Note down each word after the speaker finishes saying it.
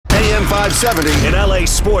570. An LA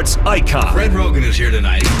sports icon. Fred Roggin is here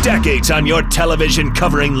tonight. Decades on your television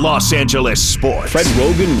covering Los Angeles sports. Fred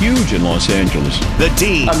Roggin, huge in Los Angeles. The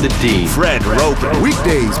Dean. I'm the Dean. Fred Roggin.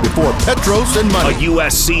 Weekdays before Petros and A money.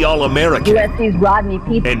 USC All-American. USC's Rodney.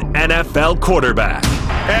 An NFL quarterback.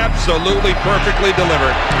 Absolutely perfectly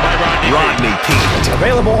delivered by Rodney Peete.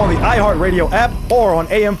 Available on the iHeartRadio app or on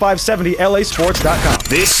AM570LAsports.com.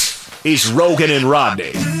 This is Roggin and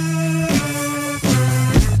Rodney.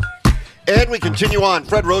 And we continue on.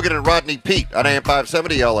 Fred Roggin and Rodney Peete on AM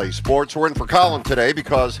 570 LA Sports. We're in for Colin today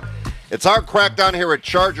because it's our crackdown here at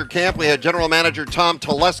Charger Camp. We had General Manager Tom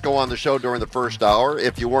Telesco on the show during the first hour.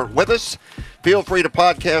 If you weren't with us, feel free to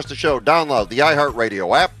podcast the show. Download the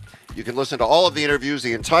iHeartRadio app. You can listen to all of the interviews,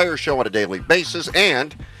 the entire show on a daily basis.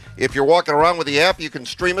 And if you're walking around with the app, you can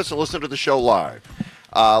stream us and listen to the show live.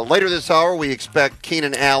 Later this hour, we expect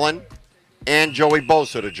Keenan Allen and Joey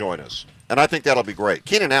Bosa to join us. And I think that'll be great.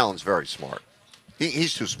 Keenan Allen's very smart.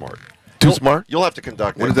 He's too smart. Too smart? You'll have to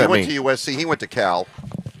conduct him. What does that mean? He went to USC. He went to Cal.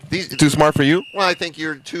 Too smart for you? Well, I think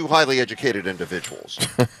you're two highly educated individuals.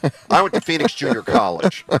 I went to Phoenix Junior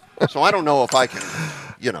College. So I don't know if I can,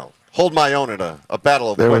 hold my own in a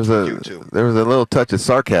battle of wits with you two. There was a little touch of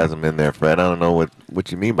sarcasm in there, Fred. I don't know what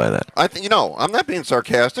you mean by that. I think I'm not being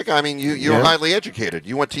sarcastic. I mean, you're highly educated.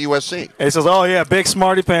 You went to USC. He says, "Oh yeah, big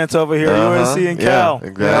smarty pants over here, USC and Cal." Yeah,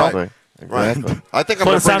 exactly. Right. Exactly. I think I'm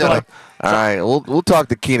going to bring that up. All right, we'll talk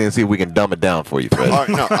to Keenan and see if we can dumb it down for you, Fred. All right,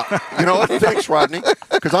 no, you know what? Thanks, Rodney,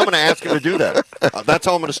 because I'm going to ask him to do that. That's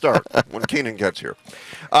how I'm going to start when Keenan gets here.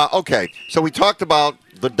 Okay, so we talked about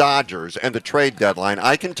the Dodgers and the trade deadline.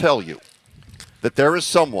 I can tell you that there is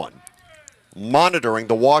someone monitoring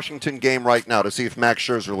the Washington game right now to see if Max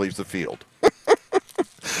Scherzer leaves the field.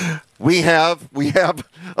 We have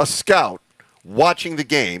a scout watching the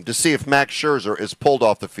game to see if Max Scherzer is pulled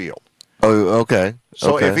off the field. Oh, okay.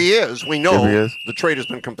 So okay. if he is, we know the trade has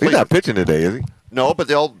been completed. He's not pitching today, is he? No, but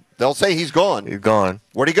they'll say he's gone. He's gone.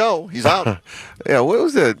 Where'd he go? He's out. Yeah, what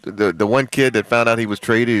was the one kid that found out he was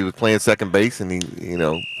traded? He was playing second base, and he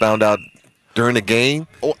found out during the game.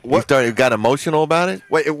 He got emotional about it.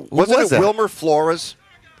 Wait, wasn't it Wilmer Flores?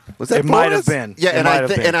 Was that it Flores? might have been. Yeah,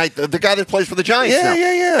 the guy that plays for the Giants. Yeah, now.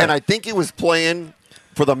 yeah. And I think he was playing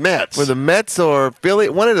for the Mets. For the Mets or Philly,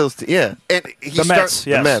 one of those. Yeah. And Mets.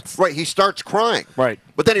 Yes. The Mets. Right, he starts crying. Right.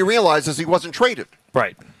 But then he realizes he wasn't traded.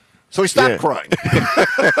 Right. So he stopped crying.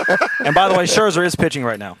 And by the way, Scherzer is pitching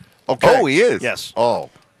right now. Okay. Oh, he is? Yes. Oh.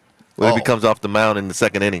 If he comes off the mound in the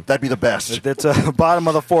second inning. That'd be the best. It's bottom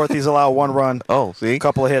of the fourth. He's allowed one run. Oh, see? A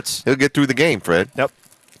couple of hits. He'll get through the game, Fred. Yep.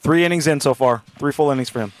 3 innings in so far. 3 full innings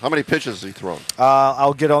for him. How many pitches has he thrown?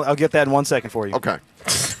 I'll get that in 1 second for you. Okay.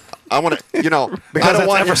 I want to, because I don't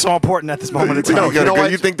want ever so important at this moment in time.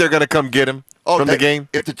 You think they're going to come get him from the game?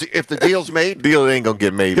 If the deal's made, deal ain't going to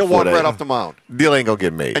get made. He'll walk right off the mound. Deal ain't going to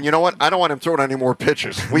get made. And you know what? I don't want him throwing any more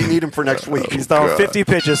pitches. We need him for next week. He's thrown 50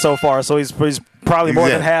 pitches so far, so he's probably more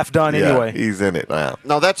than half done anyway. He's in it now.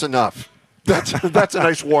 No, that's enough. That's a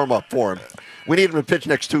nice warm-up for him. We need him to pitch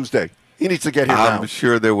next Tuesday. He needs to get here now. I'm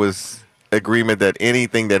sure there was agreement that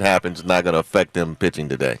anything that happens is not going to affect him pitching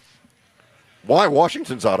today. Why?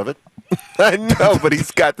 Washington's out of it. I know, but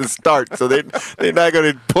he's got to start, so they're not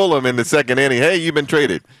going to pull him in the second inning. Hey, you've been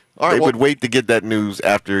traded. All right, they would wait to get that news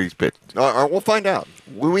after he's pitched. All right, we'll find out.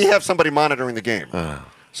 We have somebody monitoring the game.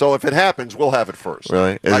 So if it happens, we'll have it first.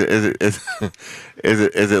 Really? Is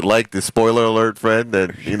it like the spoiler alert, Fred?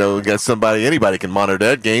 That we got anybody can monitor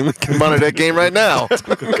that game. We can monitor that game right now.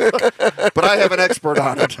 But I have an expert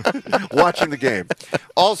on it, watching the game.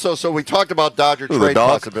 Also, so we talked about Dodger trade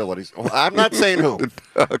possibilities. Well, I'm not saying who.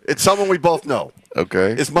 It's someone we both know.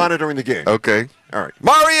 Okay. Is monitoring the game. Okay. All right.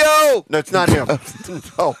 Mario. No, it's not him.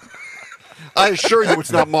 No. I assure you,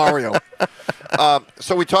 it's not Mario.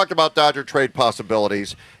 So we talked about Dodger trade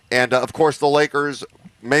possibilities, and of course the Lakers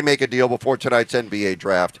may make a deal before tonight's NBA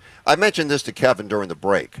draft. I mentioned this to Kevin during the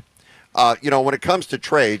break. When it comes to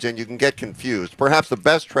trades, and you can get confused, perhaps the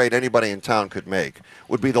best trade anybody in town could make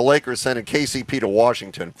would be the Lakers sending KCP to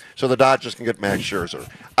Washington so the Dodgers can get Max Scherzer.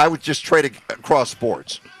 I would just trade across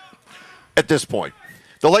sports at this point.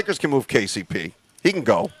 The Lakers can move KCP. He can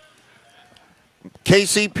go.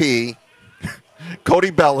 KCP,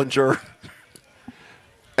 Cody Bellinger,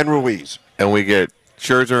 and Ruiz. And we get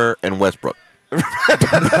Scherzer and Westbrook. Is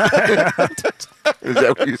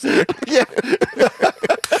that what you said? Yeah.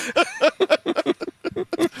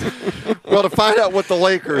 Well, to find out what the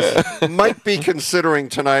Lakers might be considering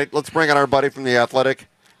tonight, let's bring in our buddy from The Athletic,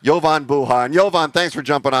 Jovan Buha. Jovan, thanks for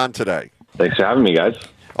jumping on today. Thanks for having me, guys.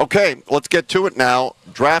 Okay, let's get to it now.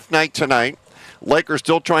 Draft night tonight. Lakers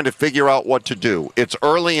still trying to figure out what to do. It's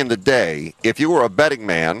early in the day. If you were a betting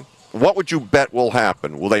man, what would you bet will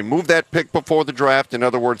happen? Will they move that pick before the draft? In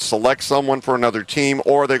other words, select someone for another team,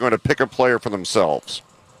 or are they going to pick a player for themselves?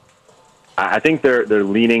 I think they're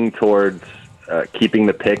leaning towards keeping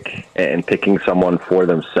the pick and picking someone for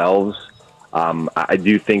themselves. I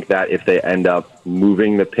do think that if they end up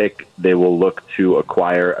moving the pick, they will look to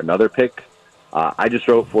acquire another pick. I just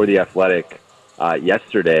wrote for The Athletic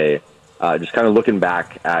yesterday, just kind of looking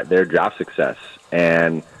back at their draft success.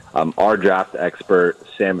 And our draft expert,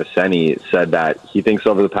 Sam Vassegh, said that he thinks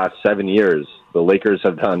over the past 7 years, the Lakers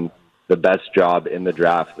have done the best job in the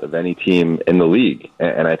draft of any team in the league.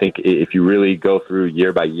 And I think if you really go through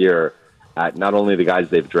year by year at not only the guys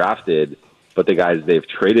they've drafted, but the guys they've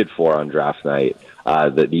traded for on draft night,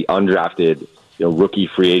 the undrafted rookie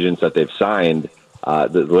free agents that they've signed,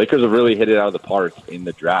 the Lakers have really hit it out of the park in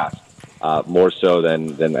the draft, more so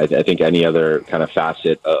than I think any other kind of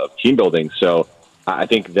facet of team building. So I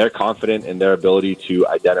think they're confident in their ability to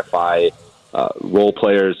identify role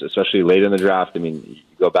players, especially late in the draft. I mean, you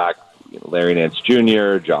go back, Larry Nance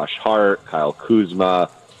Jr., Josh Hart, Kyle Kuzma,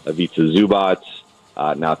 Ivica Zubac,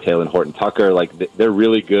 now Talen Horton-Tucker. Like, they're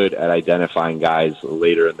really good at identifying guys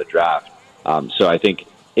later in the draft. So I think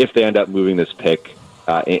if they end up moving this pick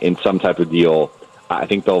in some type of deal, I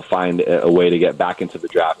think they'll find a way to get back into the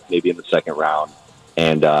draft, maybe in the second round,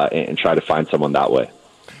 and try to find someone that way.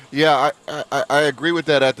 Yeah, I agree with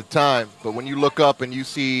that at the time. But when you look up and you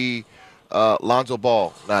see Lonzo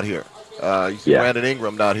Ball not here, you see Brandon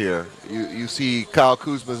Ingram not here, you see Kyle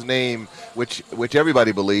Kuzma's name, which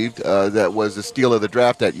everybody believed that was the steal of the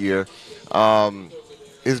draft that year.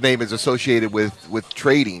 His name is associated with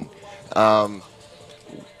trading.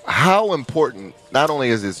 How important not only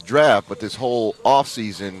is this draft, but this whole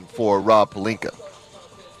offseason for Rob Pelinka?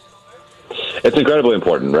 It's incredibly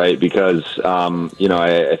important, right? Because,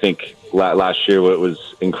 I think last year it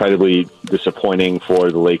was incredibly disappointing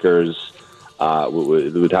for the Lakers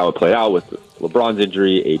with how it played out with LeBron's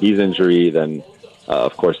injury, AD's injury, then,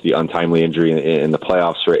 of course, the untimely injury in the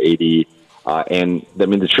playoffs for AD. And, I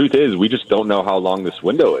mean, the truth is we just don't know how long this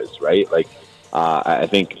window is, right? Like, I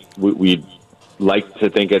think we'd like to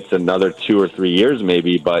think it's another 2 or 3 years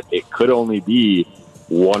maybe, but it could only be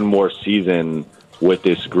one more season with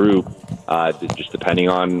this group, just depending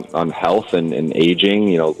on health and aging.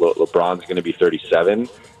 LeBron's going to be 37,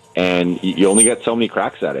 and you only get so many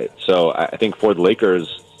cracks at it. So I think for the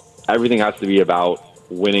Lakers, everything has to be about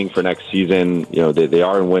winning for next season. They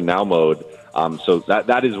are in win now mode. So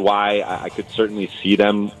that is why I could certainly see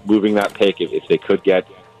them moving that pick if they could get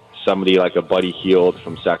somebody like a Buddy Hield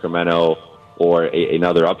from Sacramento or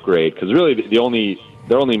another upgrade. Because really their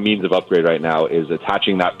only means of upgrade right now is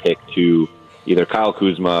attaching that pick to either Kyle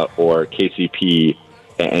Kuzma or KCP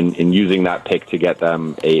and using that pick to get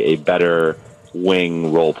them a better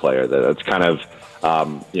wing role player. That's kind of,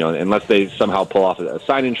 unless they somehow pull off a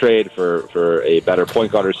sign-in trade for a better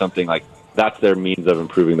point guard or something, like that's their means of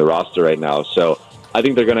improving the roster right now. So I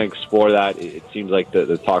think they're going to explore that. It seems like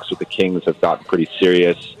the talks with the Kings have gotten pretty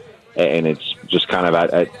serious, and it's just kind of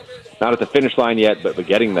at not at the finish line yet, but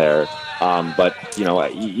getting there. But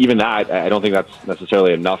even that, I don't think that's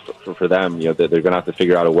necessarily enough for them. They're going to have to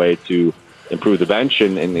figure out a way to improve the bench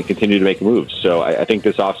and continue to make moves. So I think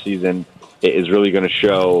this offseason is really going to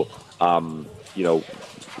show,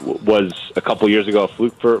 was a couple years ago a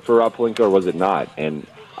fluke for Rob Pelinka, or was it not? And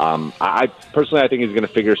I personally think he's going to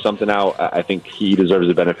figure something out. I think he deserves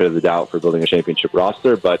the benefit of the doubt for building a championship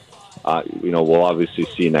roster, but we'll obviously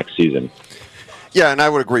see next season. Yeah, and I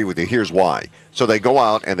would agree with you. Here's why. So they go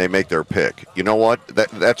out and they make their pick. You know what?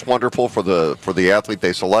 That's wonderful for the athlete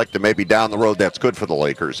they select, and maybe down the road that's good for the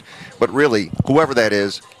Lakers. But really, whoever that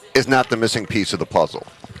is not the missing piece of the puzzle.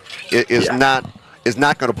 It is not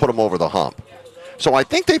going to put them over the hump. So I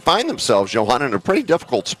think they find themselves, Johan, in a pretty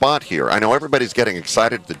difficult spot here. I know everybody's getting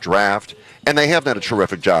excited to draft, and they have done a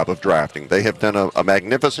terrific job of drafting. They have done a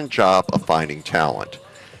magnificent job of finding talent.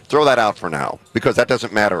 Throw that out for now, because that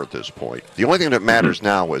doesn't matter at this point. The only thing that matters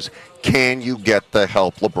now is, can you get the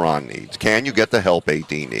help LeBron needs? Can you get the help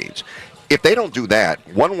AD needs? If they don't do that,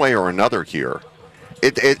 one way or another here,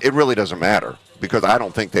 it really doesn't matter, because I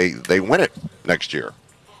don't think they win it next year.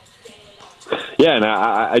 Yeah, and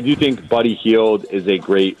I do think Buddy Hield is a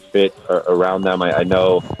great fit around them. I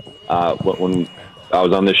know when I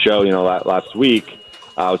was on this show, last week,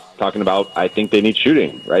 I was talking about, I think they need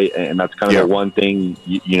shooting, right? And that's kind of the one thing,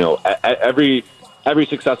 every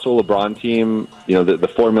successful LeBron team,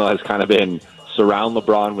 the formula has kind of been surround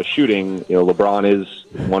LeBron with shooting. LeBron is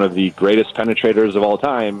one of the greatest penetrators of all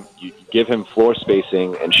time. You give him floor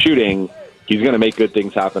spacing and shooting, he's going to make good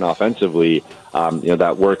things happen offensively.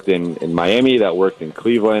 That worked in Miami, that worked in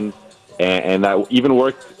Cleveland. and that even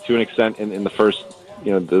worked to an extent in the first,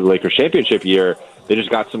 the Lakers championship year. They just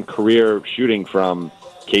got some career shooting from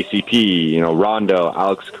KCP, Rondo,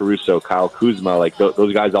 Alex Caruso, Kyle Kuzma. Like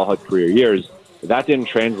those guys all had career years. That didn't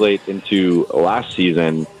translate into last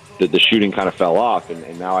season. The shooting kind of fell off,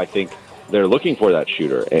 and now I think they're looking for that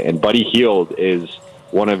shooter. And Buddy Hield is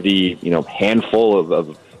one of the handful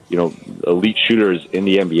of elite shooters in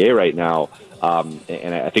the NBA right now,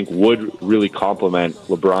 and I think would really complement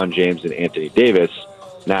LeBron James and Anthony Davis.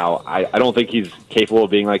 Now, I don't think he's capable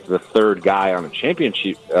of being like the third guy on a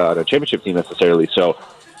championship team necessarily. So,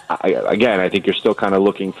 I think you're still kind of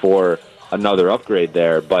looking for another upgrade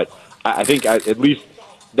there. But I think at least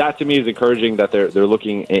that to me is encouraging that they're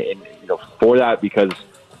looking for that, because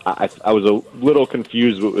I was a little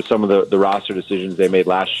confused with some of the roster decisions they made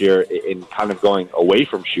last year in kind of going away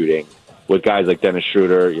from shooting with guys like Dennis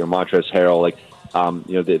Schroeder, Montrezl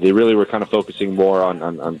Harrell. They really were kind of focusing more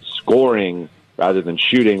on scoring rather than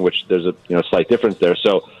shooting, which there's a slight difference there.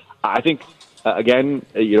 So I think again,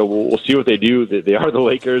 we'll see what they do. They are the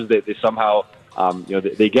Lakers. They somehow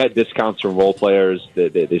they get discounts from role players.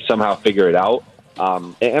 They somehow figure it out.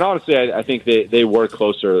 And honestly, I think they were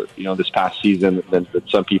closer, this past season than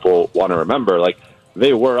some people want to remember. Like,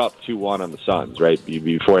 they were up 2-1 on the Suns, right,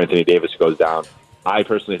 before Anthony Davis goes down. I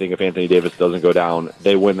personally think if Anthony Davis doesn't go down,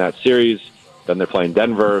 they win that series. Then they're playing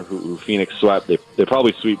Denver, who Phoenix swept. They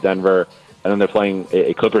probably sweep Denver, and then they're playing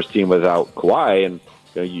a Clippers team without Kawhi, and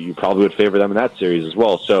you probably would favor them in that series as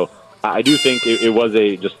well. So I do think it was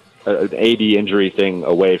just an AD injury thing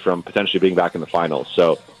away from potentially being back in the finals.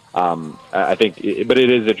 So I think, but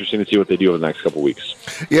it is interesting to see what they do over the next couple of weeks.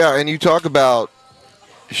 Yeah, and you talk about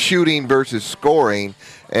shooting versus scoring,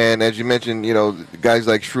 and as you mentioned, guys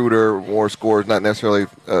like Schroeder, more scores, not necessarily,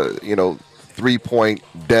 3-point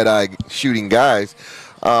dead-eye shooting guys.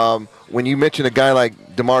 When you mention a guy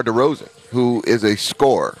like DeMar DeRozan, who is a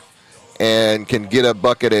scorer and can get a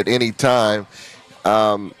bucket at any time,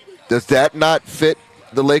 does that not fit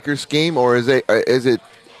the Lakers scheme, or is it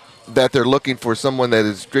that they're looking for someone that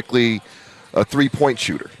is strictly a 3-point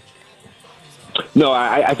shooter? No,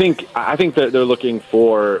 I think that they're looking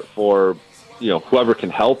for whoever can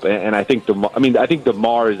help, and I think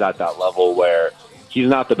DeMar is at that level where he's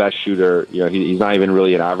not the best shooter. He's not even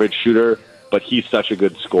really an average shooter, but he's such a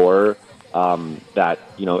good scorer that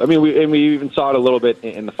we even saw it a little bit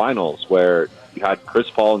in the finals where you had Chris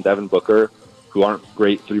Paul and Devin Booker, who aren't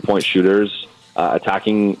great 3-point shooters,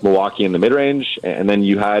 attacking Milwaukee in the mid-range, and then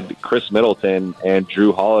you had Chris Middleton and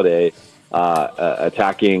Drew Holiday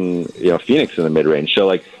attacking Phoenix in the mid-range. So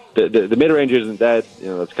like the mid-range isn't dead.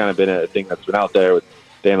 That's kind of been a thing that's been out there with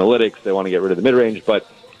the analytics. They want to get rid of the mid-range, but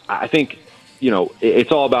I think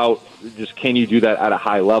it's all about just, can you do that at a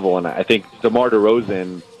high level? And I think DeMar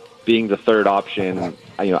DeRozan being the third option,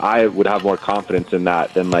 I would have more confidence in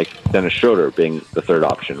that than like Dennis Schroeder being the third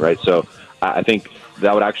option, right? So I think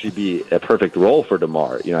that would actually be a perfect role for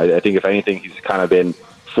DeMar. I think if anything, he's kind of been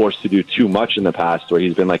forced to do too much in the past, where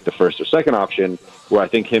he's been like the first or second option, where I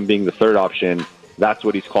think him being the third option, that's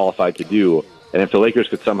what he's qualified to do. And if the Lakers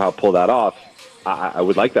could somehow pull that off, I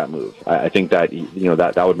would like that move. I think that,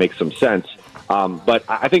 that would make some sense. But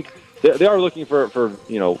I think they are looking for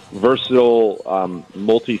versatile,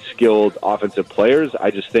 multi-skilled offensive players. I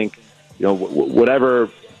just think, whatever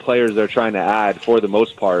players they're trying to add, for the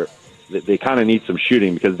most part, they kind of need some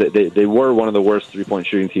shooting, because they were one of the worst 3-point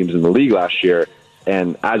shooting teams in the league last year.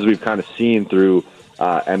 And as we've kind of seen through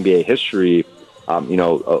NBA history,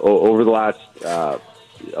 over the last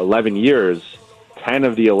 11 years, 10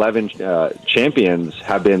 of the 11 champions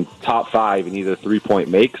have been top 5 in either 3-point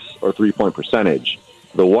makes or 3-point percentage.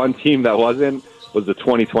 The one team that wasn't was the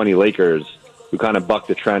 2020 Lakers, who kind of bucked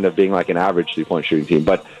the trend of being like an average 3-point shooting team.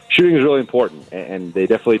 But shooting is really important, and they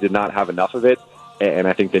definitely did not have enough of it, and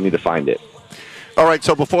I think they need to find it. All right,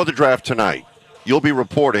 so before the draft tonight, you'll be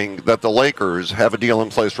reporting that the Lakers have a deal in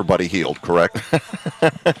place for Buddy Hield, correct?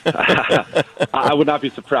 I would not be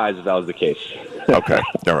surprised if that was the case. Okay,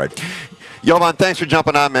 all right. Jovan, thanks for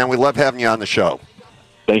jumping on, man. We love having you on the show.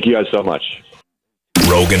 Thank you guys so much.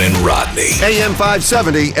 Roggin and Rodney. AM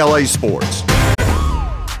 570, LA Sports.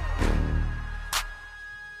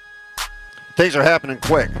 Things are happening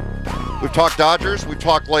quick. We've talked Dodgers, we've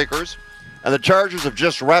talked Lakers, and the Chargers have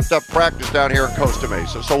just wrapped up practice down here in Costa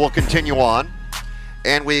Mesa. So we'll continue on.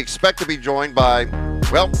 And we expect to be joined by,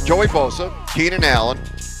 Joey Bosa, Keenan Allen,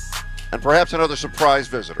 and perhaps another surprise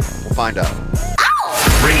visitor. We'll find out.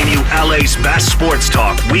 Bringing you LA's best sports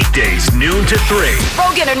talk, weekdays, noon to 3.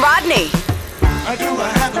 Roggin and Rodney. I do I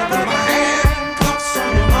have to put my handcuffs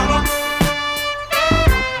on your mama?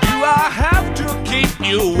 Do I have to keep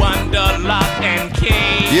you under lock and key.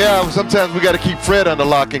 Yeah, sometimes we got to keep Fred under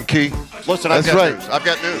lock and key. Listen, That's I've got right. news. I've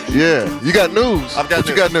got news. Yeah, you got news. I've got What news.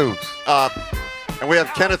 you got news? And we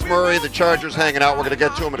have Kenneth Murray, the Chargers, hanging out. We're going to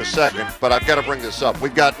get to him in a second, but I've got to bring this up.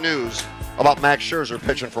 We've got news about Max Scherzer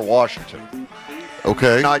pitching for Washington.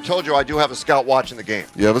 Okay. Now, I told you I do have a scout watching the game.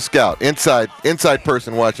 You have a scout, inside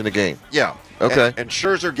person watching the game. Yeah. Okay. And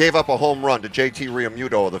Scherzer gave up a home run to JT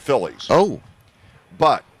Realmuto of the Phillies. Oh,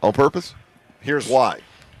 But on purpose? here's why.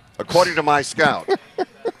 According to my scout,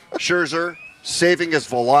 Scherzer saving his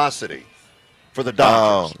velocity for the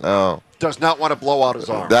Dodgers. Oh. Does not want to blow out his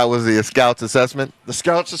arm. That was the scout's assessment? The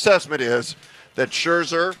scout's assessment is that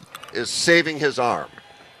Scherzer is saving his arm.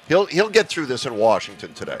 He'll get through this in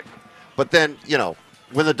Washington today. But then,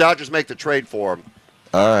 when the Dodgers make the trade for him,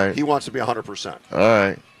 All right. he wants to be 100%. All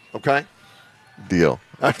right. Okay? Deal.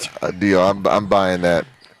 Deal. I'm buying that.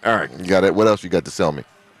 All right. You got it. What else you got to sell me?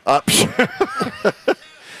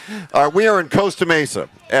 We are in Costa Mesa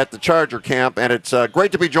at the Charger camp, and it's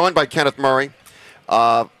great to be joined by Kenneth Murray.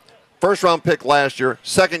 First-round pick last year,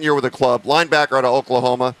 second year with the club, linebacker out of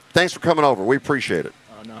Oklahoma. Thanks for coming over. We appreciate it.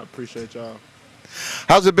 No, I appreciate y'all.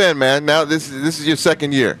 How's it been, man? Now this is your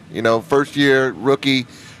second year. First year, rookie,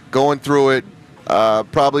 going through it.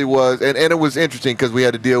 Probably was, and it was interesting because we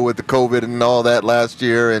had to deal with the COVID and all that last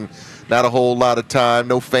year, and not a whole lot of time,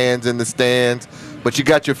 no fans in the stands. But you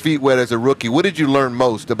got your feet wet as a rookie. What did you learn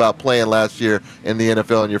most about playing last year in the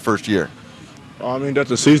NFL in your first year? I mean, that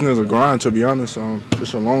the season is a grind, to be honest.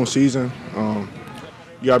 It's a long season.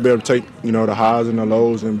 You got to be able to take, the highs and the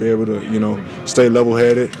lows and be able to, stay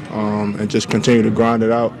level-headed and just continue to grind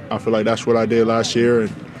it out. I feel like that's what I did last year.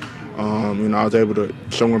 And, I was able to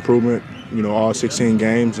show improvement, all 16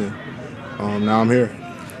 games, and now I'm here.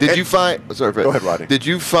 Did you find – sorry, Fred. Go ahead, Rodney. Did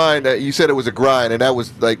you find – you said it was a grind, and that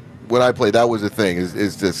was like when I played, that was the thing,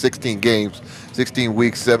 is the 16 games, 16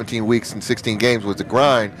 weeks, 17 weeks, and 16 games was the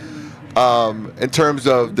grind. In terms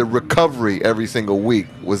of the recovery every single week,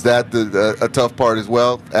 was that a tough part as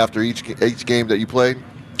well after each game that you played?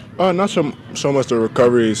 Not so much the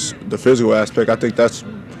recovery is the physical aspect. I think that's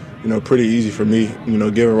pretty easy for me,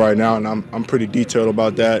 given right now, and I'm pretty detailed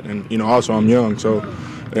about that. And also I'm young, so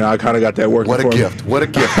I kind of got that working for me. What a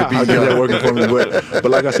gift to be I got young. that working for me.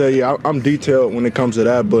 But like I said, I'm detailed when it comes to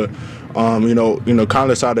that. But kind of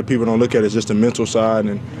the side that people don't look at is just the mental side,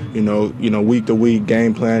 and week to week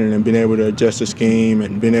game planning and being able to adjust the scheme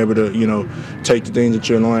and being able to take the things that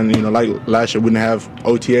you're learning. Like last year we didn't have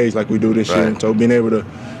OTAs like we do this year, and so being able to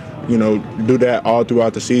do that all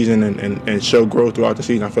throughout the season and show growth throughout the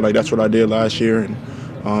season. I feel like that's what I did last year,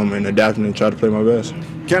 and adapting and try to play my best.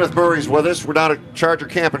 Kenneth Murray's with us. We're down at Charger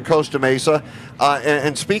camp in Costa Mesa.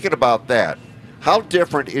 And speaking about that, how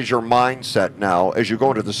different is your mindset now as you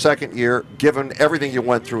go into the second year, given everything you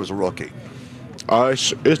went through as a rookie?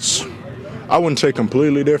 It's I wouldn't say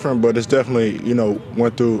completely different, but it's definitely,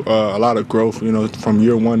 went through a lot of growth, from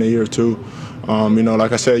year one to year two.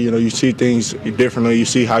 Like I said, you see things differently. You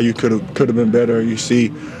see how you could have been better. You see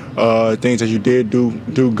things that you did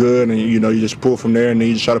do good, and you just pull from there, and then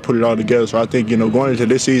you just try to put it all together. So I think going into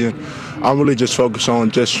this season, I'm really just focused on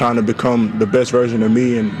just trying to become the best version of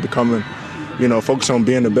me and becoming, focus on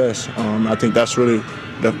being the best. I think that's really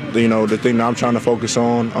the thing that I'm trying to focus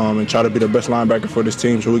on, and try to be the best linebacker for this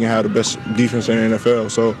team so we can have the best defense in the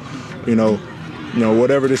NFL. So,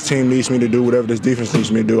 whatever this team needs me to do, whatever this defense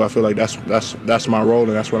needs me to do, I feel like that's my role,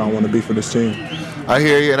 and that's what I want to be for this team. I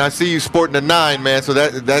hear you, and I see you sporting a 9, man. So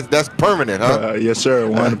that's permanent, huh? Yes, sir,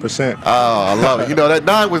 100%. Oh, I love it. That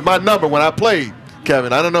 9 was my number when I played,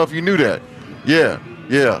 Kevin. I don't know if you knew that. Yeah,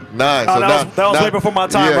 9. Oh, that was way before my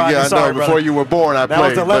time, Rodney. Yeah, Sorry, I know. Before you were born, I played. That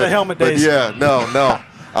was the leather helmet days. Yeah, no.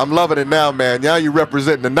 I'm loving it now, man. Now you're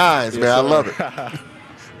representing the 9s, man. I love it.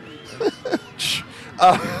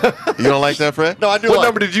 You don't like that, Fred? No, I do. What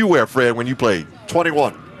number did you wear, Fred, when you played?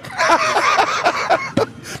 21.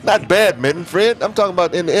 Not badminton, Fred. I'm talking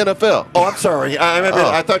about in the NFL. Oh, I'm sorry.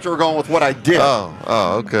 I thought you were going with what I did.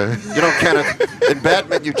 Oh, okay. Kenneth, in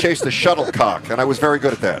badminton you chase the shuttlecock, and I was very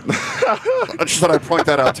good at that. I just thought I'd point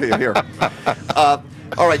that out to you here.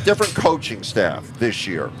 All right, different coaching staff this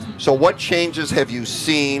year. So what changes have you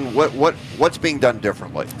seen? What's being done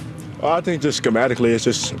differently? I think just schematically,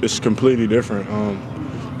 it's completely different.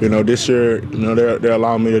 This year, they're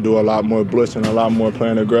allowing me to do a lot more blitzing, a lot more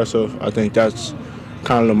playing aggressive. I think that's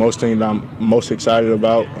kind of the most thing that I'm most excited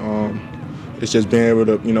about. It's just being able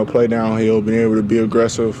to, play downhill, being able to be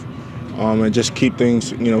aggressive, and just keep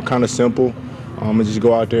things, kind of simple, and just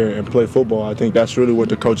go out there and play football. I think that's really what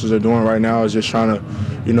the coaches are doing right now, is just trying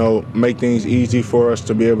to, make things easy for us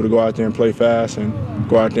to be able to go out there and play fast and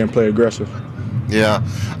go out there and play aggressive. Yeah.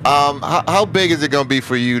 How big is it going to be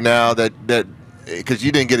for you now that because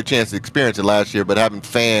you didn't get a chance to experience it last year, but having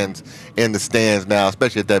fans in the stands now,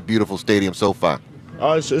 especially at that beautiful stadium SoFi?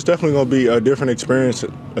 It's definitely going to be a different experience,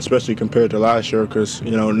 especially compared to last year, because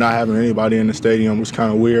not having anybody in the stadium was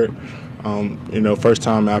kind of weird. First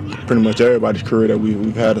time after pretty much everybody's career that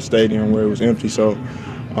we've had a stadium where it was empty. So,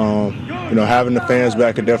 having the fans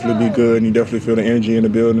back could definitely be good, and you definitely feel the energy in the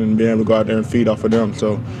building and being able to go out there and feed off of them.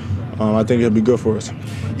 So, I think it'll be good for us.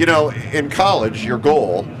 In college, your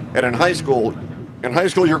goal, and in high school,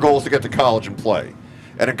 your goal is to get to college and play.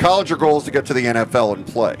 And in college, your goal is to get to the NFL and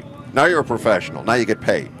play. Now you're a professional. Now you get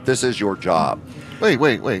paid. This is your job. Wait.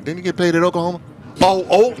 Didn't you get paid at Oklahoma? No.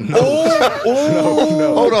 Hold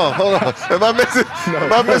on. Am I missing? No.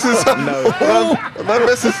 Am I missing something? No. Am I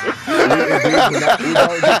missing?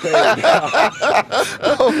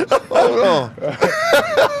 Hold on.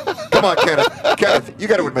 Come on, Kenneth. Kenneth, you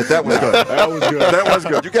got to admit that was good. That was good. That was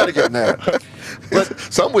good. You got to give him that.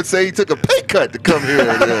 Some would say he took a pay cut to come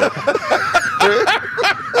here.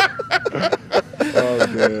 Oh,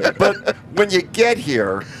 man. But when you get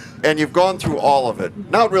here and you've gone through all of it,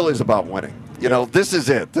 now it really is about winning. This is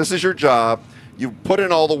it. This is your job. You put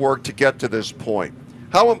in all the work to get to this point.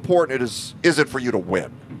 How important is it for you to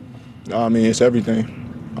win? It's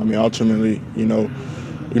everything. Ultimately,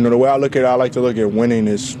 the way I look at it, I like to look at winning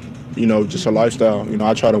is, just a lifestyle.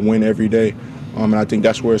 I try to win every day. And I think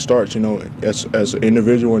that's where it starts, as an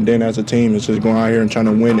individual and then as a team. It's just going out here and trying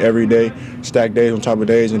to win every day, stack days on top of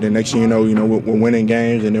days, and then next thing you know, we're winning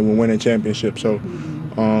games and then we're winning championships. So,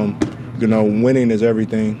 winning is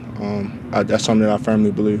everything. That's something that I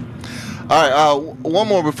firmly believe. All right, one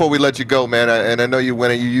more before we let you go, man. And I know you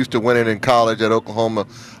used to winning in college at Oklahoma.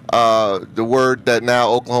 The word that now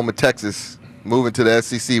Oklahoma, Texas, moving to the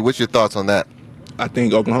SEC. What's your thoughts on that? I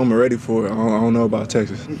think Oklahoma ready for it. I don't know about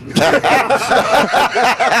Texas.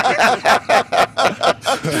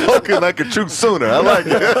 Spoken like a true Sooner. I like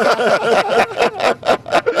it.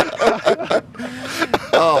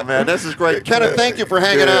 Oh, man, this is great. Kenneth, thank you for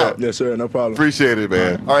hanging out. Yes, sir. No problem. Appreciate it,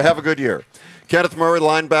 man. All right, have a good year. Kenneth Murray,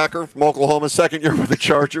 linebacker from Oklahoma, second year with the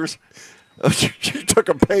Chargers. You took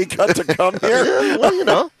a pay cut to come here? Yeah, well, you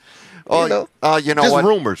know just what?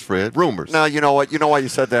 Rumors, Fred. Rumors. No, you know what? You know why you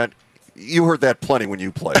said that? You heard that plenty when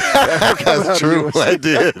you played. That's true. I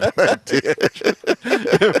did. What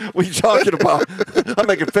are you talking about? I'm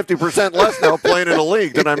making 50% less now playing in a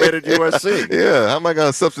league than I made at USC. Yeah, how am I going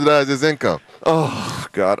to subsidize his income? Oh,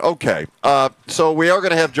 God. Okay. So we are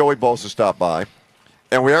going to have Joey Bosa stop by,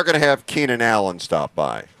 and we are going to have Keenan Allen stop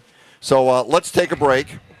by. So let's take a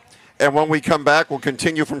break, and when we come back, we'll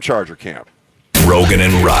continue from Charger Camp. Roggin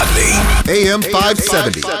and Rodney. AM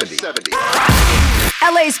 570.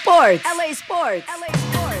 LA Sports. LA Sports. LA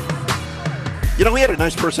Sports. He had a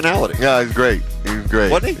nice personality. Yeah, he's great. He's great.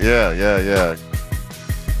 Wasn't he? Yeah.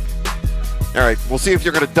 All right, we'll see if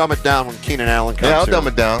you're going to dumb it down when Keenan Allen comes. Yeah, I'll here. dumb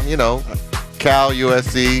it down. Cal,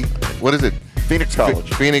 USC. What is it? Phoenix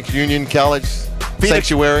College. Phoenix Union College.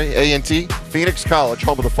 Sanctuary, A&T. Phoenix College,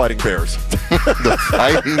 home of the Fighting Bears. The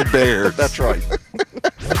Fighting Bears. That's right.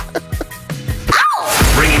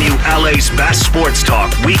 Bringing you LA's best sports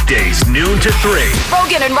talk weekdays noon to 3.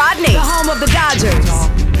 Roggin and Rodney, the home of the Dodgers.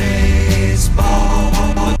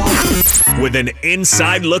 With an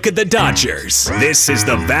inside look at the Dodgers, this is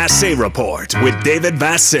the Vassegh Report with David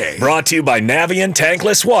Vassegh. Brought to you by Navien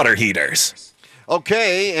Tankless Water Heaters.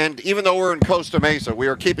 Okay, and even though we're in Costa Mesa, we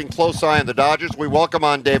are keeping close eye on the Dodgers. We welcome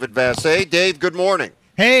on David Vassegh. Dave, good morning.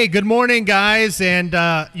 Hey, good morning, guys. And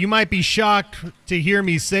you might be shocked to hear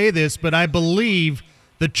me say this, but I believe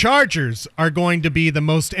the Chargers are going to be the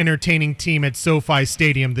most entertaining team at SoFi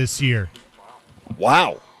Stadium this year.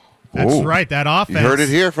 Wow. That's right, that offense. You heard it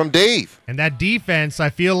here from Dave. And that defense, I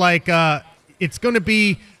feel like it's going to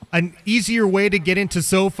be an easier way to get into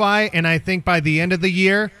SoFi, and I think by the end of the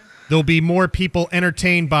year, there'll be more people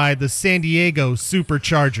entertained by the San Diego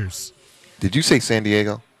Superchargers. Did you say San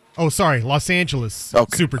Diego? Oh, sorry, Los Angeles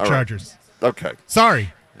Superchargers. Right. Okay.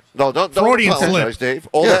 Sorry. No, don't Freudian apologize, slip. Dave.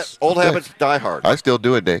 Old habits die hard. I still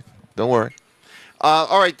do it, Dave. Don't worry.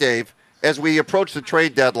 All right, Dave. As we approach the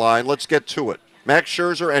trade deadline, let's get to it. Max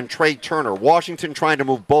Scherzer and Trey Turner. Washington trying to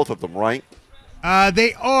move both of them, right?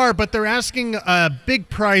 They are, but they're asking a big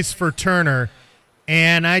price for Turner.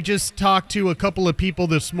 And I just talked to a couple of people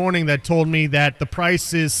this morning that told me that the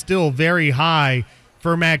price is still very high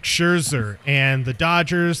for Max Scherzer. And the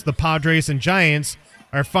Dodgers, the Padres, and Giants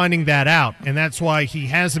are finding that out. And that's why he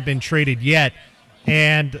hasn't been traded yet.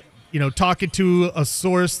 And, talking to a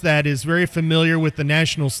source that is very familiar with the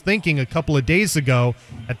Nationals' thinking a couple of days ago,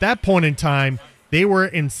 at that point in time, they were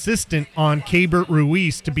insistent on Keibert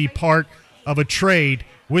Ruiz to be part of a trade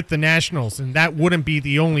with the Nationals, and that wouldn't be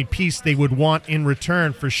the only piece they would want in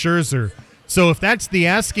return for Scherzer. So if that's the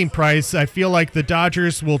asking price, I feel like the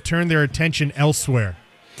Dodgers will turn their attention elsewhere.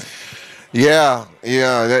 Yeah,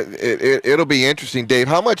 it'll be interesting, Dave.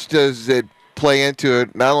 How much does it play into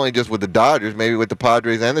it, not only just with the Dodgers, maybe with the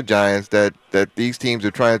Padres and the Giants, that these teams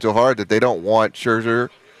are trying so hard that they don't want Scherzer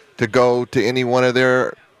to go to any one of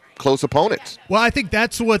their close opponents? Well, I think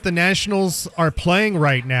that's what the Nationals are playing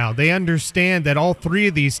right now. They understand that all three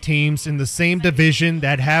of these teams in the same division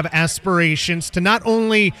that have aspirations to not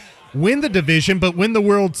only win the division but win the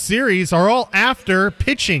World Series are all after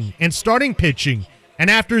pitching and starting pitching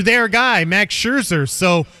and after their guy, Max Scherzer.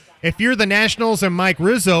 So if you're the Nationals and Mike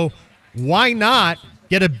Rizzo, why not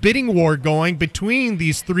get a bidding war going between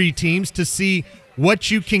these three teams to see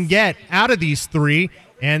what you can get out of these three?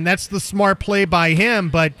 And that's the smart play by him,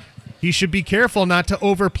 but he should be careful not to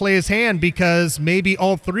overplay his hand, because maybe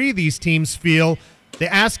all three of these teams feel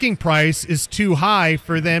the asking price is too high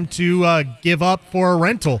for them to give up for a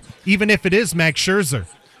rental, even if it is Max Scherzer.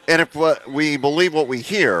 And if we believe what we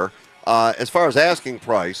hear, as far as asking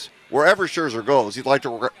price, wherever Scherzer goes, he'd like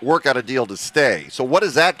to work out a deal to stay. So what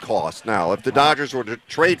does that cost now? If the Dodgers were to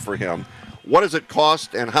trade for him, what does it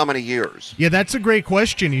cost and how many years? Yeah, that's a great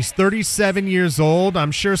question. He's 37 years old.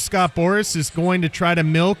 I'm sure Scott Boras is going to try to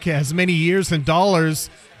milk as many years and dollars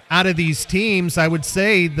out of these teams. I would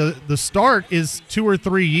say the start is 2 or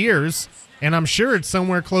 3 years, and I'm sure it's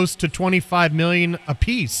somewhere close to $25 million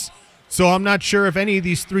apiece. So I'm not sure if any of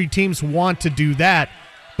these three teams want to do that.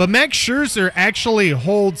 But Max Scherzer actually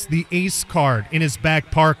holds the ace card in his back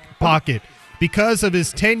pocket. Because of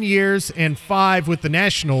his 10 years and 5 with the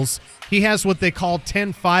Nationals, he has what they call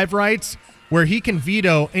 10-5 rights, where he can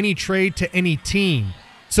veto any trade to any team.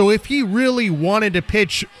 So if he really wanted to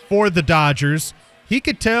pitch for the Dodgers, he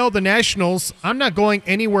could tell the Nationals, I'm not going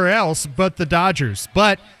anywhere else but the Dodgers.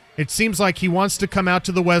 But it seems like he wants to come out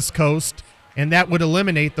to the West Coast, and that would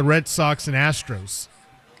eliminate the Red Sox and Astros.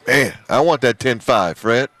 Man, I want that 10-5,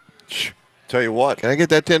 Fred. Tell you what. Can I get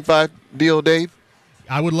that 10-5 deal, Dave?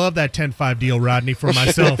 I would love that 10-5 deal, Rodney, for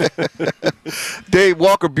myself. Dave,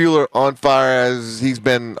 Walker Buehler on fire as he's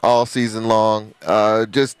been all season long.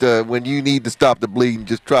 When you need to stop the bleeding,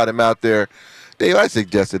 just trot him out there. Dave, I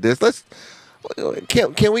suggested this.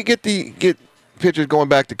 Can we get pitchers going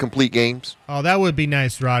back to complete games? Oh, that would be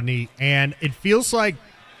nice, Rodney. And it feels like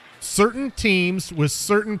certain teams with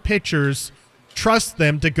certain pitchers trust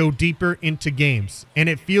them to go deeper into games. And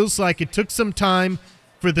it feels like it took some time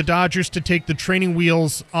for the Dodgers to take the training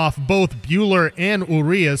wheels off both Buehler and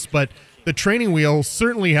Urias, but the training wheels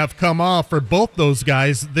certainly have come off for both those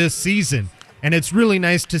guys this season. And it's really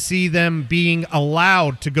nice to see them being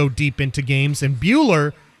allowed to go deep into games. And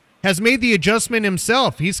Buehler has made the adjustment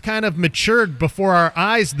himself. He's kind of matured before our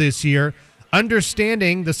eyes this year,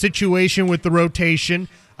 understanding the situation with the rotation,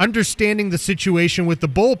 understanding the situation with the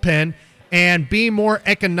bullpen, and being more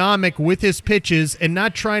economic with his pitches and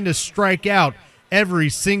not trying to strike out every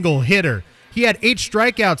single hitter. He had 8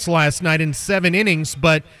 strikeouts last night in 7 innings,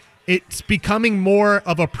 but it's becoming more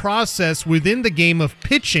of a process within the game of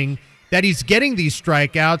pitching that he's getting these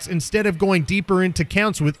strikeouts instead of going deeper into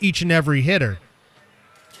counts with each and every hitter.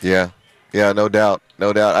 Yeah, no doubt.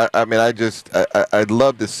 I'd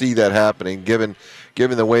love to see that happening, given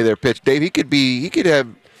the way they're pitched. Dave, he could have,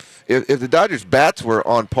 if the Dodgers' bats were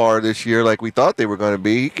on par this year like we thought they were going to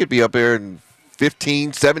be, he could be up there in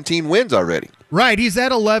 15, 17 wins already. Right, he's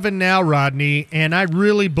at 11 now, Rodney, and I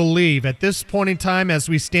really believe at this point in time, as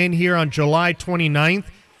we stand here on July 29th,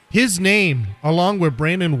 his name, along with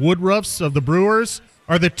Brandon Woodruff's of the Brewers,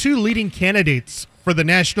 are the 2 leading candidates for the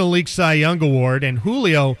National League Cy Young Award, and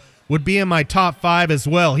Julio would be in my top 5 as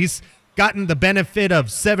well. He's gotten the benefit of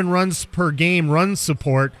 7 runs per game run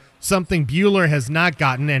support, something Buehler has not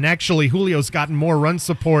gotten, and actually Julio's gotten more run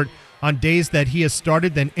support on days that he has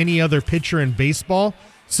started than any other pitcher in baseball.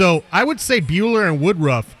 So I would say Buehler and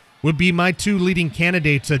Woodruff would be my 2 leading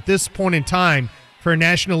candidates at this point in time for a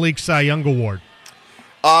National League Cy Young Award.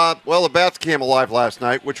 Well, the bats came alive last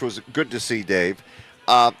night, which was good to see, Dave.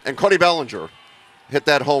 And Cody Bellinger hit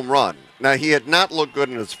that home run. Now, he had not looked good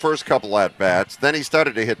in his first couple at-bats. Then he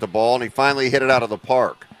started to hit the ball, and he finally hit it out of the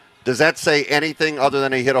park. Does that say anything other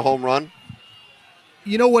than he hit a home run?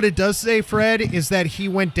 You know what it does say, Fred, is that he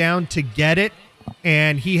went down to get it,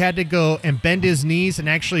 and he had to go and bend his knees and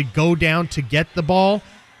actually go down to get the ball,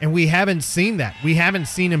 and we haven't seen that. We haven't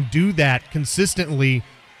seen him do that consistently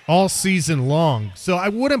all season long. So I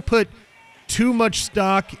wouldn't put too much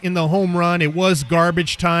stock in the home run. It was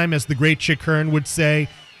garbage time, as the great Chick Hearn would say.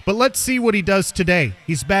 But let's see what he does today.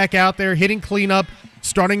 He's back out there hitting cleanup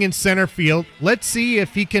starting in center field. Let's see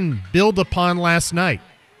if he can build upon last night.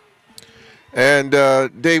 And,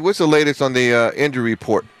 Dave, what's the latest on the injury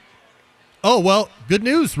report? Oh, well, good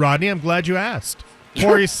news, Rodney. I'm glad you asked.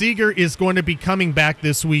 Corey Seager is going to be coming back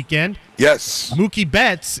this weekend. Yes. Mookie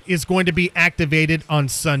Betts is going to be activated on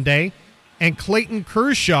Sunday. And Clayton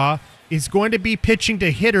Kershaw is going to be pitching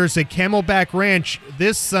to hitters at Camelback Ranch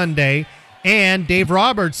this Sunday. And Dave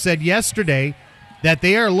Roberts said yesterday that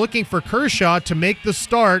they are looking for Kershaw to make the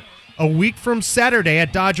start a week from Saturday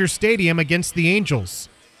at Dodger Stadium against the Angels.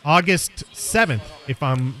 August 7th, if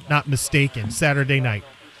I'm not mistaken, Saturday night.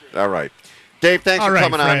 All right. Dave, thanks for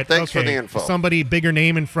coming Fred. on. Thanks for the info. Somebody bigger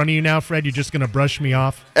name in front of you now, Fred. You're just going to brush me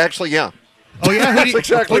off? Actually, yeah. Oh, yeah? That's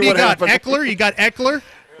exactly what do you got? happened. Eckler? You got Eckler?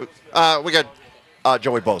 We got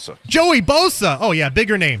Joey Bosa. Joey Bosa. Oh, yeah,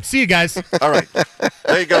 bigger name. See you guys. All right.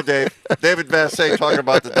 There you go, Dave. David Vassegh talking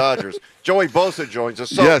about the Dodgers. Joey Bosa joins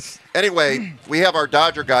us. So, yes. Anyway, we have our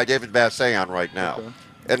Dodger guy, David Vassegh, on right now.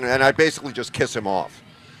 Okay. And I basically just kiss him off.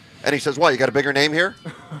 And he says, "What, you got a bigger name here?"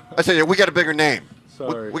 I said, "Yeah, we got a bigger name.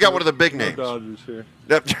 Sorry. We got one of the big names." Dodgers here.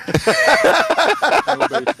 Yep. No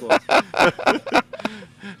baseball.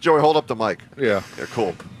 Joey, hold up the mic. Yeah. Yeah,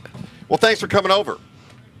 cool. Well, thanks for coming over.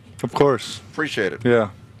 Of course. Appreciate it.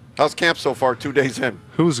 Yeah. How's camp so far, 2 days in?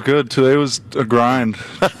 It was good. Today was a grind.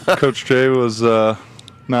 Coach Jay was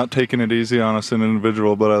not taking it easy on us as an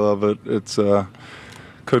individual, but I love it. It's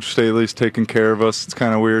Coach Staley's taking care of us. It's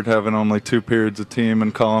kind of weird having only 2 periods of team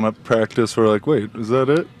and calling up practice. We're like, wait, is that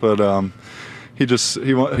it? But he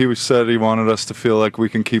said he wanted us to feel like we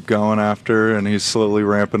can keep going after, and he's slowly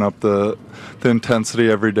ramping up the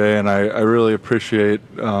intensity every day. And I really appreciate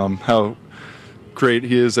how great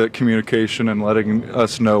he is at communication and letting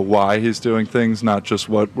us know why he's doing things, not just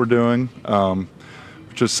what we're doing,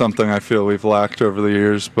 which is something I feel we've lacked over the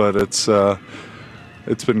years. But it's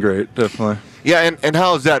been great, definitely. Yeah, and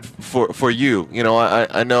how is that for you? You know,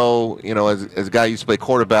 I know, you know, as a guy who used to play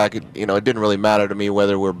quarterback, it didn't really matter to me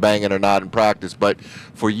whether we're banging or not in practice. But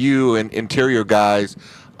for you and interior guys,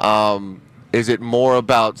 is it more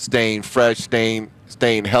about staying fresh,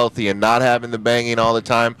 staying healthy and not having the banging all the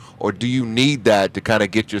time? Or do you need that to kind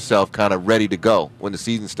of get yourself kind of ready to go when the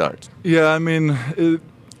season starts? Yeah, I mean,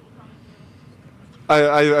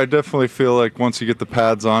 I definitely feel like once you get the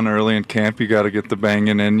pads on early in camp, you got to get the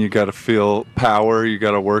banging in. You got to feel power. You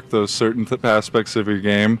got to work those certain aspects of your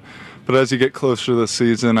game. But as you get closer to the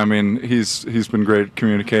season, I mean, he's been great at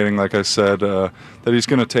communicating, like I said, that he's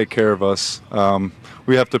going to take care of us.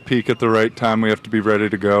 We have to peak at the right time. We have to be ready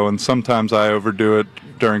to go. And sometimes I overdo it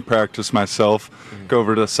during practice myself, go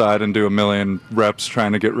over to the side and do 1,000,000 reps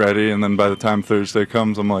trying to get ready. And then by the time Thursday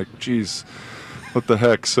comes, I'm like, geez, what the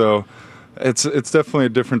heck? So it's definitely a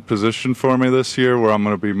different position for me this year, where I'm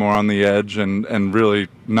going to be more on the edge and really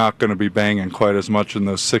not going to be banging quite as much in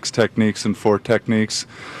those 6 techniques and 4 techniques.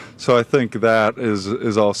 So I think that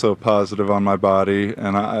is also positive on my body,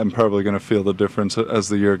 and I'm probably going to feel the difference as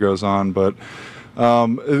the year goes on. But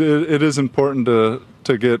it is important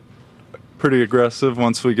to get pretty aggressive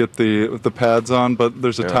once we get the pads on, but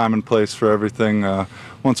there's a time and place for everything.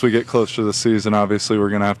 Once we get closer to the season, obviously we're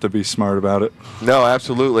going to have to be smart about it. No,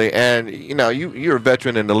 absolutely. And, you're a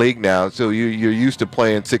veteran in the league now, so you're used to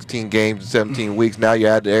playing 16 games in 17 weeks. Now you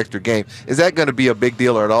add the extra game. Is that going to be a big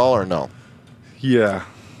deal at all or no? Yeah.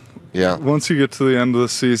 Yeah. Once you get to the end of the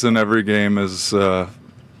season, every game is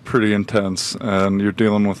pretty intense, and you're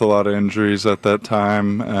dealing with a lot of injuries at that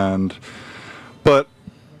time. But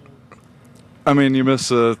I mean, you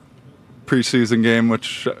miss a preseason game,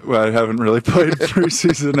 which I haven't really played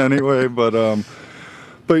preseason anyway. But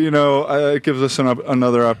it gives us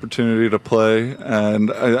another opportunity to play,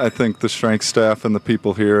 and I think the strength staff and the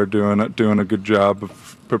people here are doing a good job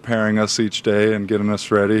of preparing us each day and getting us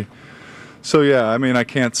ready. So yeah, I mean, I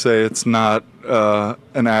can't say it's not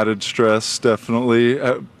an added stress. Definitely,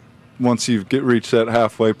 once you reach that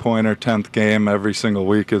halfway point or 10th game, every single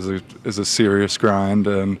week is a serious grind,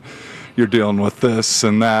 and you're dealing with this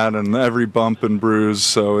and that and every bump and bruise.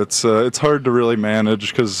 So it's hard to really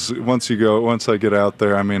manage, because once I get out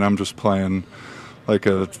there, I mean, I'm just playing like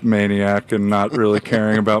a maniac and not really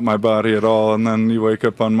caring about my body at all. And then you wake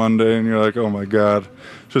up on Monday and you're like, oh my God,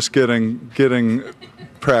 just getting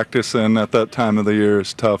practice in at that time of the year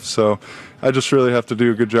is tough. So I just really have to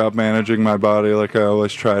do a good job managing my body, like I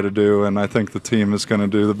always try to do, and I think the team is going to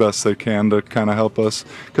do the best they can to kind of help us,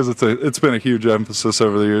 because it's been a huge emphasis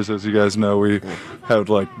over the years. As you guys know, we had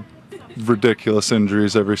like ridiculous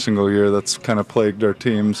injuries every single year that's kind of plagued our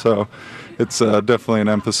team, so it's definitely an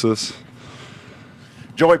emphasis.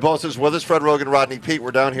 Joey Bosa is with us. Fred Roggin, Rodney Pete.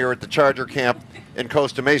 We're down here at the Charger camp in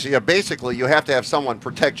Costa Mesa. Yeah, basically, you have to have someone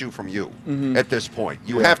protect you from you at this point.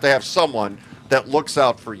 You have to have someone that looks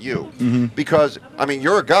out for you. Because, I mean,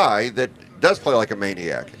 you're a guy that does play like a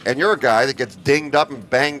maniac, and you're a guy that gets dinged up and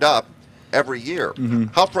banged up every year.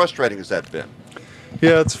 How frustrating has that been?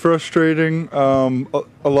 Yeah, it's frustrating. A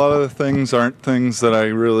lot of the things aren't things that I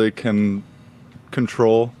really can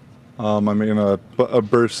control. I mean, a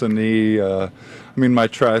burst a knee. I mean, my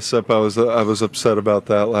tricep, I was upset about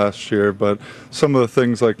that last year. But some of the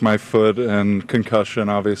things like my foot and concussion,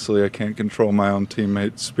 obviously, I can't control my own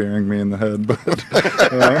teammates spearing me in the head. But it's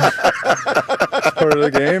part of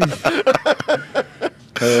the game.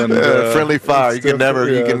 And, friendly fire. You can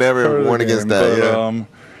never warn against that.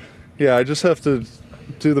 But, I just have to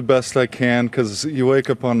do the best I can, because you wake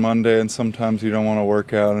up on Monday and sometimes you don't want to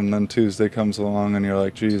work out, and then Tuesday comes along and you're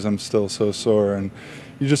like, geez, I'm still so sore. And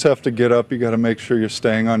you just have to get up. You got to make sure you're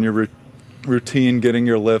staying on your routine, getting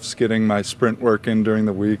your lifts, getting my sprint work in during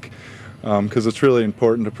the week, because it's really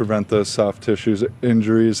important to prevent those soft tissues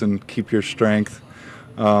injuries and keep your strength.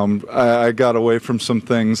 I got away from some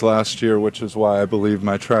things last year, which is why I believe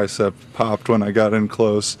my tricep popped when I got in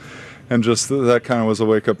close. And just that kind of was a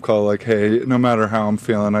wake-up call, like, hey, no matter how I'm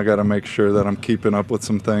feeling, I got to make sure that I'm keeping up with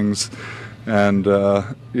some things. And,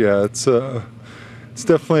 it's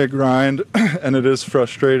definitely a grind, and it is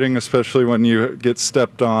frustrating, especially when you get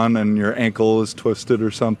stepped on and your ankle is twisted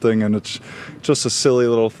or something, and it's just a silly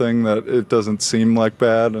little thing that it doesn't seem like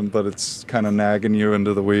bad, but it's kind of nagging you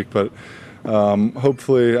into the week. But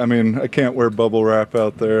hopefully, I mean, I can't wear bubble wrap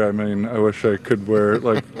out there. I mean, I wish I could wear,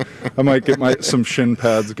 like, I might get some shin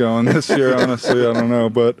pads going this year, honestly. I don't know,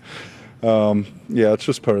 but it's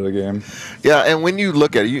just part of the game. Yeah, and when you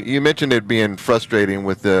look at it, you mentioned it being frustrating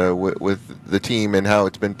with the team and how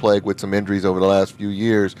it's been plagued with some injuries over the last few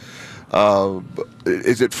years.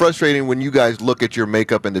 Is it frustrating when you guys look at your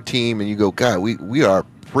makeup and the team and you go, God, we are a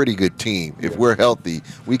pretty good team. If we're healthy,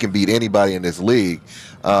 we can beat anybody in this league.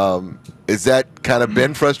 Is that kind of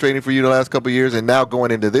been frustrating for you the last couple of years? And now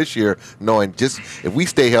going into this year, knowing just if we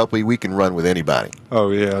stay healthy, we can run with anybody.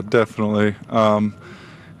 Oh, yeah, definitely.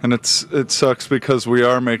 And it sucks because we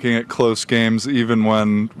are making it close games even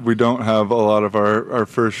when we don't have a lot of our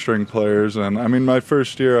first-string players. And, I mean, my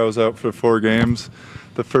first year I was out for 4 games.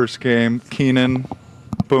 The first game, Keenan,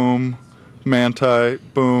 boom. Manti,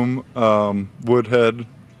 boom. Woodhead.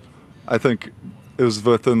 I think it was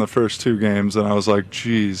within the first 2 games, and I was like,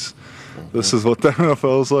 geez, this is what the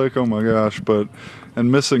NFL is like? Oh, my gosh. And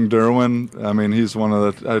missing Derwin, I mean, he's one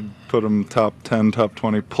of the, I'd put him top 10, top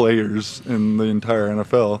 20 players in the entire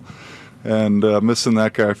NFL. And missing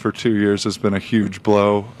that guy for 2 years has been a huge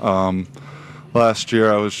blow. Last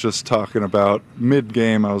year, I was just talking about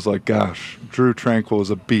mid-game, I was like, gosh, Drew Tranquil is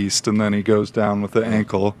a beast, and then he goes down with the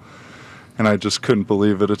ankle. And I just couldn't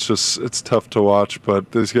believe it. It's tough to watch,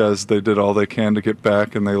 but these guys, they did all they can to get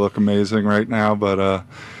back, and they look amazing right now. But,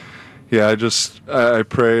 I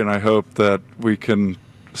pray and I hope that we can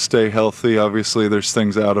stay healthy. Obviously, there's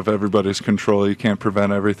things out of everybody's control. You can't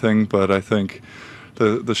prevent everything, but I think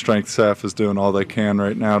the strength staff is doing all they can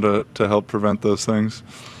right now to help prevent those things.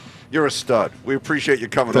 You're a stud. We appreciate you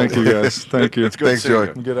coming Thank over. you, guys. Thank you. It's good Thanks, to see Joey.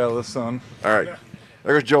 you. Get out of the sun. All right.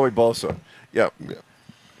 There's Joey Bosa. Yep.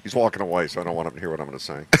 He's walking away, so I don't want him to hear what I'm going to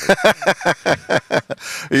say.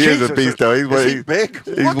 He is a beast, though. He's big.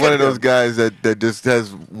 He's one of those guys that just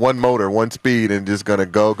has one motor, one speed, and just going to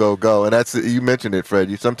go, go, go. And that's, you mentioned it,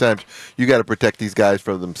 Fred. Sometimes you got to protect these guys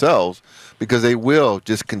from themselves because they will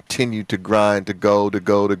just continue to grind, to go, to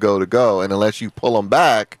go, to go, to go. And unless you pull them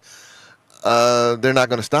back, they're not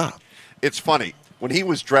going to stop. It's funny. When he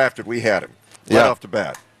was drafted, we had him right off the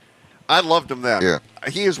bat. I loved him then. Yeah.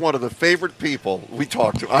 He is one of the favorite people we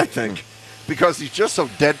talk to, I think, because he's just so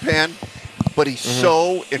deadpan, but he's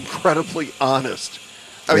so incredibly honest.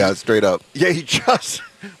 I mean, straight up. Yeah, he just,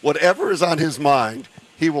 whatever is on his mind,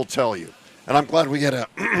 he will tell you. And I'm glad we had a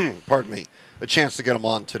chance to get him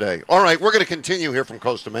on today. All right, we're going to continue here from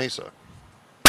Costa Mesa.